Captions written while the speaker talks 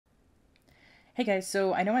Hey guys,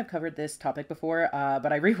 so I know I've covered this topic before,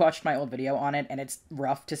 but I rewatched my old video on it, and it's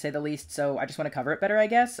rough to say the least, so I just want to cover it better, I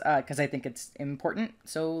guess, because I think it's important,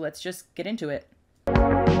 so let's just get into it.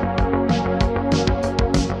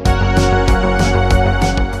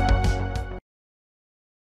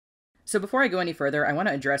 So before I go any further, I want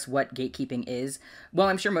to address what gatekeeping is. While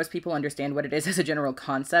I'm sure most people understand what it is as a general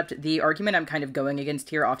concept, the argument I'm kind of going against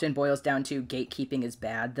here often boils down to gatekeeping is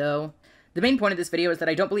bad, though. The main point of this video is that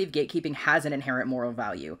I don't believe gatekeeping has an inherent moral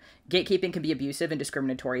value. Gatekeeping can be abusive and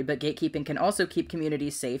discriminatory, but gatekeeping can also keep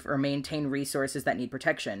communities safe or maintain resources that need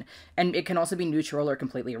protection, and it can also be neutral or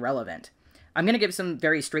completely irrelevant. I'm going to give some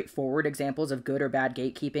very straightforward examples of good or bad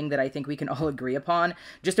gatekeeping that I think we can all agree upon,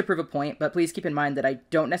 just to prove a point, but please keep in mind that I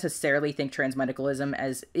don't necessarily think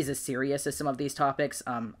transmedicalism is as serious as some of these topics.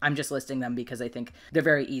 I'm just listing them because I think they're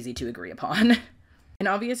very easy to agree upon. An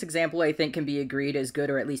obvious example I think can be agreed as good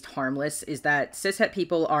or at least harmless is that cishet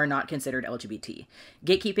people are not considered LGBT.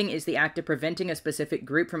 Gatekeeping is the act of preventing a specific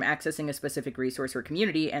group from accessing a specific resource or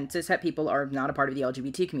community, and cishet people are not a part of the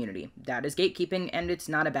LGBT community. That is gatekeeping, and it's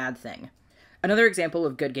not a bad thing. Another example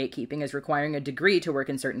of good gatekeeping is requiring a degree to work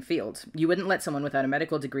in certain fields. You wouldn't let someone without a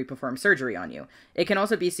medical degree perform surgery on you. It can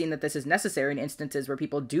also be seen that this is necessary in instances where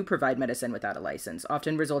people do provide medicine without a license,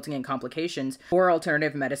 often resulting in complications, or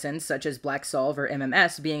alternative medicines such as Black Solve or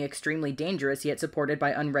MMS being extremely dangerous yet supported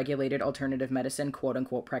by unregulated alternative medicine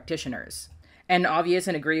quote-unquote practitioners. An obvious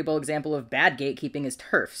and agreeable example of bad gatekeeping is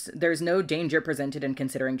TERFs. There's no danger presented in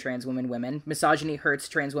considering trans women. Misogyny hurts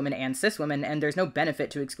trans women and cis women, and there's no benefit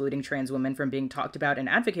to excluding trans women from being talked about and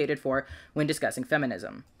advocated for when discussing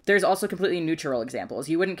feminism. There's also completely neutral examples.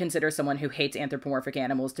 You wouldn't consider someone who hates anthropomorphic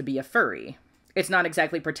animals to be a furry. It's not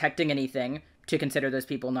exactly protecting anything to consider those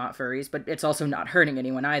people not furries, but it's also not hurting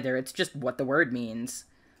anyone either. It's just what the word means.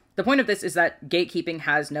 The point of this is that gatekeeping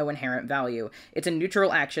has no inherent value. It's a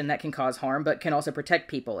neutral action that can cause harm, but can also protect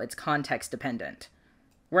people. It's context dependent.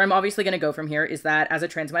 Where I'm obviously going to go from here is that, as a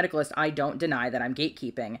transmedicalist, I don't deny that I'm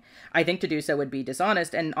gatekeeping. I think to do so would be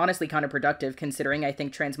dishonest and honestly counterproductive, considering I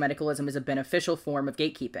think transmedicalism is a beneficial form of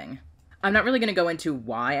gatekeeping. I'm not really going to go into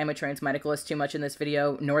why I'm a transmedicalist too much in this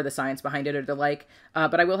video, nor the science behind it or the like,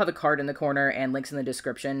 but I will have a card in the corner and links in the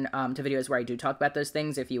description to videos where I do talk about those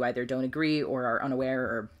things if you either don't agree or are unaware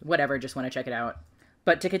or whatever, just want to check it out.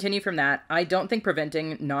 But to continue from that, I don't think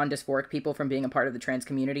preventing non-dysphoric people from being a part of the trans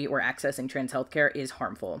community or accessing trans healthcare is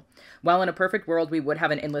harmful. While in a perfect world we would have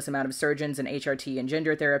an endless amount of surgeons and HRT and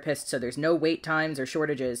gender therapists so there's no wait times or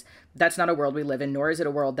shortages, that's not a world we live in, nor is it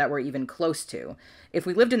a world that we're even close to. If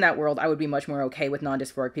we lived in that world, I would be much more okay with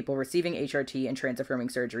non-dysphoric people receiving HRT and trans-affirming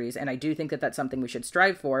surgeries, and I do think that that's something we should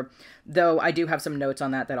strive for, though I do have some notes on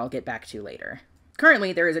that I'll get back to later.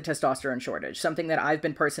 Currently, there is a testosterone shortage, something that I've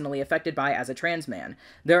been personally affected by as a trans man.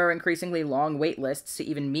 There are increasingly long wait lists to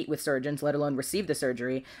even meet with surgeons, let alone receive the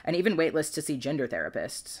surgery, and even wait lists to see gender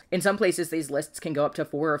therapists. In some places, these lists can go up to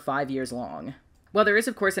 4 or 5 years long. While there is,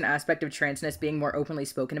 of course, an aspect of transness being more openly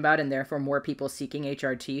spoken about and therefore more people seeking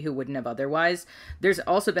HRT who wouldn't have otherwise, there's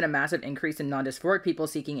also been a massive increase in non-dysphoric people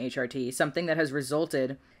seeking HRT, something that has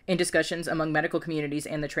resulted in discussions among medical communities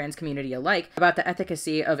and the trans community alike about the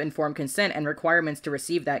efficacy of informed consent and requirements to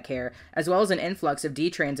receive that care, as well as an influx of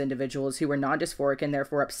detrans individuals who were non-dysphoric and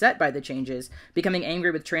therefore upset by the changes, becoming angry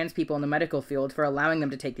with trans people in the medical field for allowing them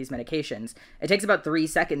to take these medications. It takes about 3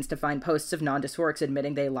 seconds to find posts of non-dysphorics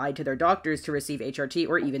admitting they lied to their doctors to receive HRT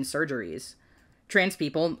or even surgeries. Trans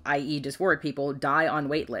people, i.e. dysphoric people, die on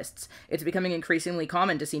wait lists. It's becoming increasingly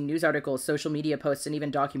common to see news articles, social media posts, and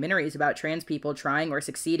even documentaries about trans people trying or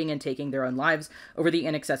succeeding in taking their own lives over the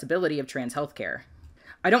inaccessibility of trans healthcare.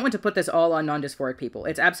 I don't want to put this all on non-dysphoric people.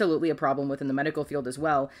 It's absolutely a problem within the medical field as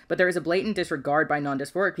well, but there is a blatant disregard by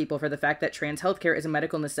non-dysphoric people for the fact that trans healthcare is a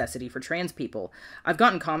medical necessity for trans people. I've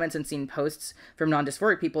gotten comments and seen posts from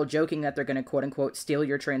non-dysphoric people joking that they're going to quote-unquote steal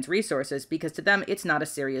your trans resources because to them it's not a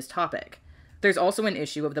serious topic. There's also an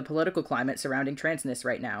issue of the political climate surrounding transness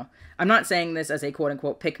right now. I'm not saying this as a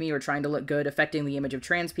quote-unquote pick-me or trying to look good affecting the image of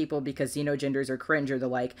trans people because xenogenders are cringe or the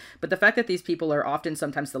like, but the fact that these people are often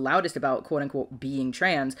sometimes the loudest about quote-unquote being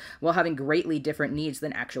trans while having greatly different needs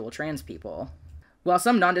than actual trans people. While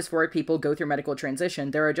some non-dysphoric people go through medical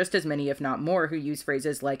transition, there are just as many, if not more, who use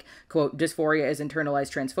phrases like, quote, dysphoria is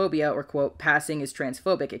internalized transphobia, or, quote, passing is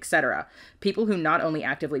transphobic, etc. People who not only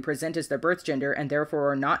actively present as their birth gender, and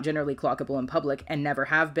therefore are not generally clockable in public, and never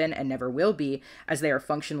have been, and never will be, as they are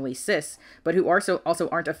functionally cis, but who also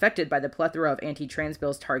aren't affected by the plethora of anti-trans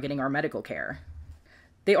bills targeting our medical care.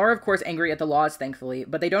 They are, of course, angry at the laws, thankfully,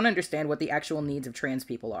 but they don't understand what the actual needs of trans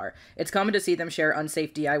people are. It's common to see them share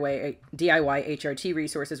unsafe DIY HRT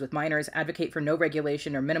resources with minors, advocate for no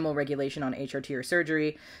regulation or minimal regulation on HRT or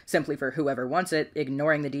surgery, simply for whoever wants it,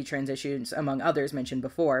 ignoring the detransitions, among others mentioned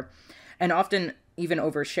before, and often even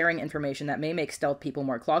oversharing information that may make stealth people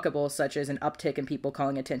more clockable, such as an uptick in people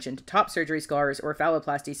calling attention to top surgery scars or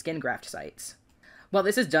phalloplasty skin graft sites. While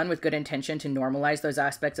this is done with good intention to normalize those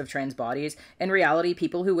aspects of trans bodies, in reality,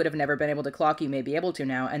 people who would have never been able to clock you may be able to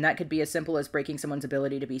now, and that could be as simple as breaking someone's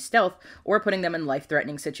ability to be stealth, or putting them in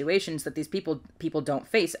life-threatening situations that these people don't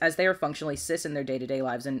face, as they are functionally cis in their day-to-day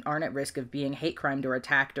lives and aren't at risk of being hate crimed or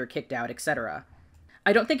attacked or kicked out, etc.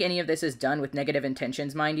 I don't think any of this is done with negative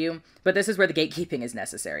intentions, mind you, but this is where the gatekeeping is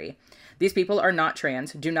necessary. These people are not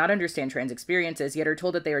trans, do not understand trans experiences, yet are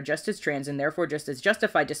told that they are just as trans and therefore just as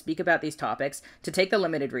justified to speak about these topics, to take the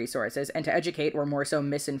limited resources, and to educate or more so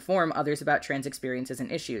misinform others about trans experiences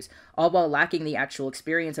and issues, all while lacking the actual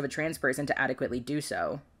experience of a trans person to adequately do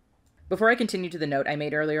so. Before I continue to the note I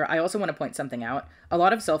made earlier, I also want to point something out. A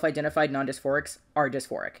lot of self-identified non-dysphorics are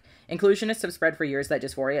dysphoric. Inclusionists have spread for years that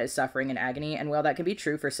dysphoria is suffering and agony, and while that can be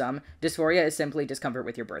true for some, dysphoria is simply discomfort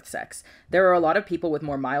with your birth sex. There are a lot of people with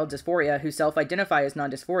more mild dysphoria who self-identify as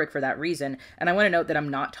non-dysphoric for that reason, and I want to note that I'm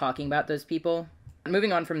not talking about those people.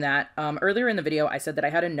 Moving on from that, earlier in the video I said that I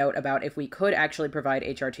had a note about if we could actually provide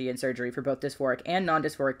HRT and surgery for both dysphoric and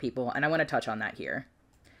non-dysphoric people, and I want to touch on that here.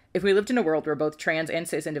 If we lived in a world where both trans and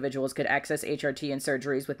cis individuals could access HRT and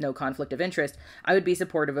surgeries with no conflict of interest, I would be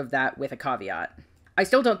supportive of that with a caveat. I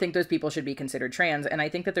still don't think those people should be considered trans, and I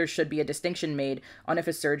think that there should be a distinction made on if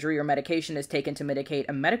a surgery or medication is taken to mitigate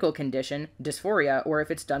a medical condition, dysphoria, or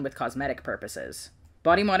if it's done with cosmetic purposes.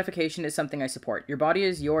 Body modification is something I support. Your body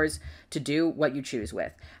is yours to do what you choose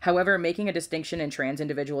with. However, making a distinction in trans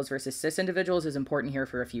individuals versus cis individuals is important here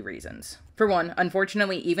for a few reasons. For one,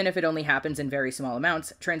 unfortunately, even if it only happens in very small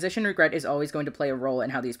amounts, transition regret is always going to play a role in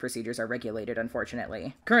how these procedures are regulated,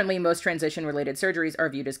 unfortunately. Currently, most transition-related surgeries are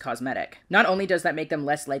viewed as cosmetic. Not only does that make them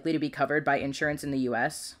less likely to be covered by insurance in the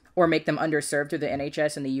US, or make them underserved through the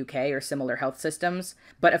NHS in the UK or similar health systems,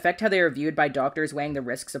 but affect how they are viewed by doctors weighing the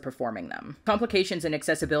risks of performing them. Complications and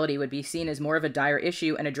accessibility would be seen as more of a dire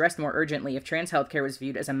issue and addressed more urgently if trans healthcare was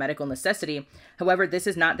viewed as a medical necessity. However, this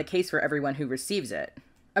is not the case for everyone who receives it.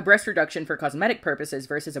 A breast reduction for cosmetic purposes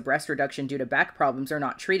versus a breast reduction due to back problems are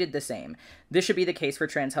not treated the same. This should be the case for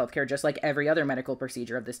trans healthcare just like every other medical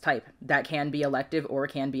procedure of this type. That can be elective or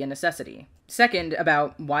can be a necessity. Second,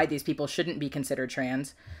 about why these people shouldn't be considered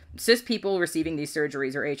trans. Cis people receiving these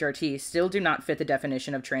surgeries or HRT still do not fit the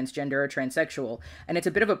definition of transgender or transsexual, and it's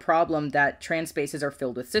a bit of a problem that trans spaces are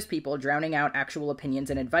filled with cis people, drowning out actual opinions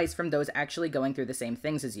and advice from those actually going through the same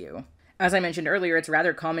things as you. As I mentioned earlier, it's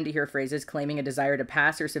rather common to hear phrases claiming a desire to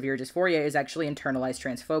pass or severe dysphoria is actually internalized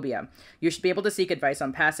transphobia. You should be able to seek advice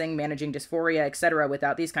on passing, managing dysphoria, etc.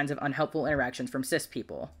 without these kinds of unhelpful interactions from cis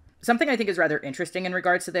people. Something I think is rather interesting in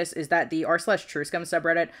regards to this is that the r/TrueScum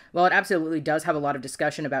subreddit, while it absolutely does have a lot of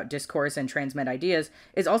discussion about discourse and transmed ideas,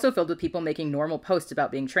 is also filled with people making normal posts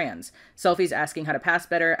about being trans. Selfies asking how to pass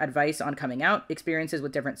better, advice on coming out, experiences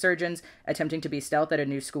with different surgeons, attempting to be stealth at a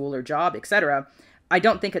new school or job, etc. I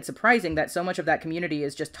don't think it's surprising that so much of that community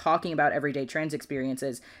is just talking about everyday trans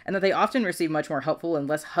experiences, and that they often receive much more helpful and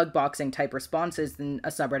less hugboxing type responses than a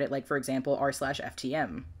subreddit like, for example,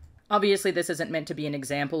 r/FTM. Obviously, this isn't meant to be an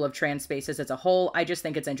example of trans spaces as a whole, I just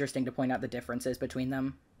think it's interesting to point out the differences between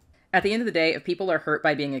them. At the end of the day, if people are hurt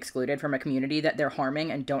by being excluded from a community that they're harming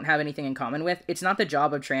and don't have anything in common with, it's not the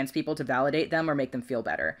job of trans people to validate them or make them feel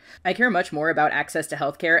better. I care much more about access to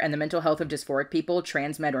healthcare and the mental health of dysphoric people,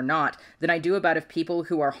 transmed or not, than I do about if people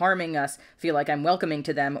who are harming us feel like I'm welcoming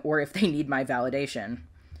to them or if they need my validation.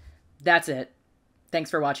 That's it. Thanks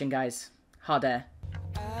for watching, guys. Ha de.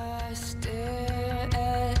 I stare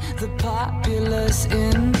at the populace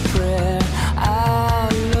in prayer. I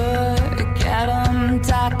look at 'em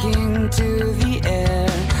talking to